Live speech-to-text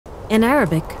In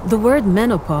Arabic, the word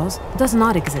menopause does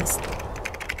not exist.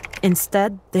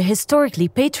 Instead, the historically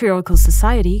patriarchal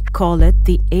society call it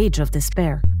the age of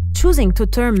despair, choosing to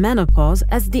term menopause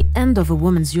as the end of a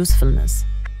woman's usefulness,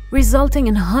 resulting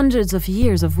in hundreds of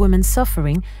years of women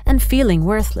suffering and feeling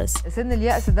worthless.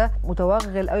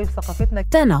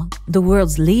 TENA, the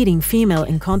world's leading female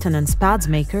incontinence pads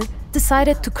maker,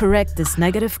 decided to correct this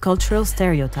negative cultural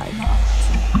stereotype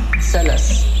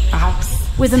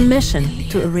with a mission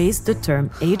to erase the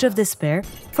term age of despair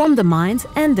from the minds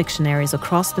and dictionaries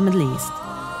across the Middle East.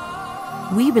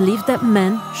 We believe that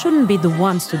men shouldn't be the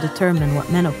ones to determine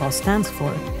what menopause stands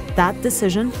for. That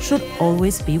decision should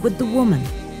always be with the woman.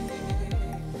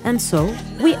 And so,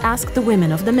 we asked the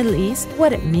women of the Middle East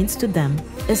what it means to them.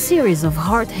 A series of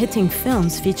hard-hitting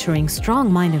films featuring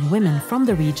strong-minded women from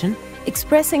the region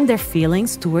expressing their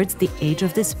feelings towards the age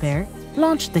of despair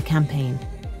launched the campaign,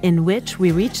 in which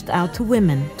we reached out to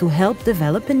women to help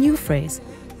develop a new phrase.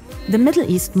 The Middle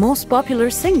East's most popular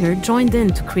singer joined in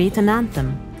to create an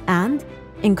anthem, and,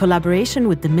 in collaboration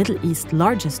with the Middle East's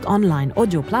largest online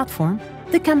audio platform,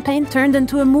 the campaign turned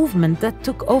into a movement that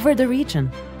took over the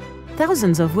region.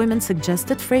 Thousands of women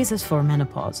suggested phrases for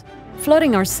menopause,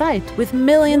 flooding our site with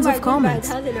millions of comments.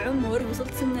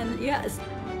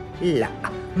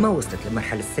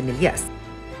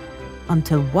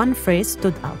 Until one phrase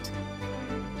stood out: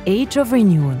 age of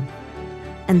renewal.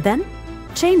 And then,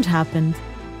 change happened.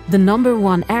 The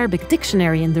 #1 Arabic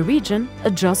dictionary in the region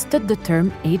adjusted the term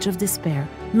age of despair.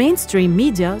 Mainstream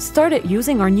media started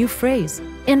using our new phrase.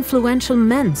 Influential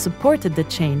men supported the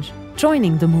change,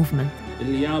 joining the movement.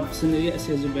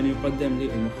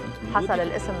 حصل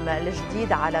الاسم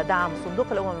الجديد على دعم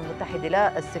صندوق الأمم المتحدة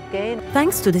للسكان.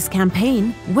 Thanks to this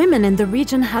campaign, women in the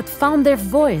region had found their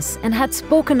voice and had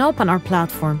spoken up on our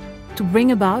platform to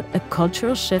bring about a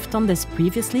cultural shift on this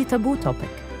previously taboo topic.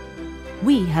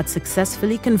 We had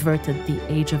successfully converted the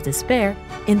age of despair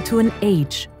into an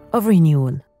age of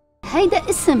renewal. هيدا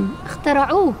اسم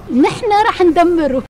اخترعوه، نحن رح ندمره.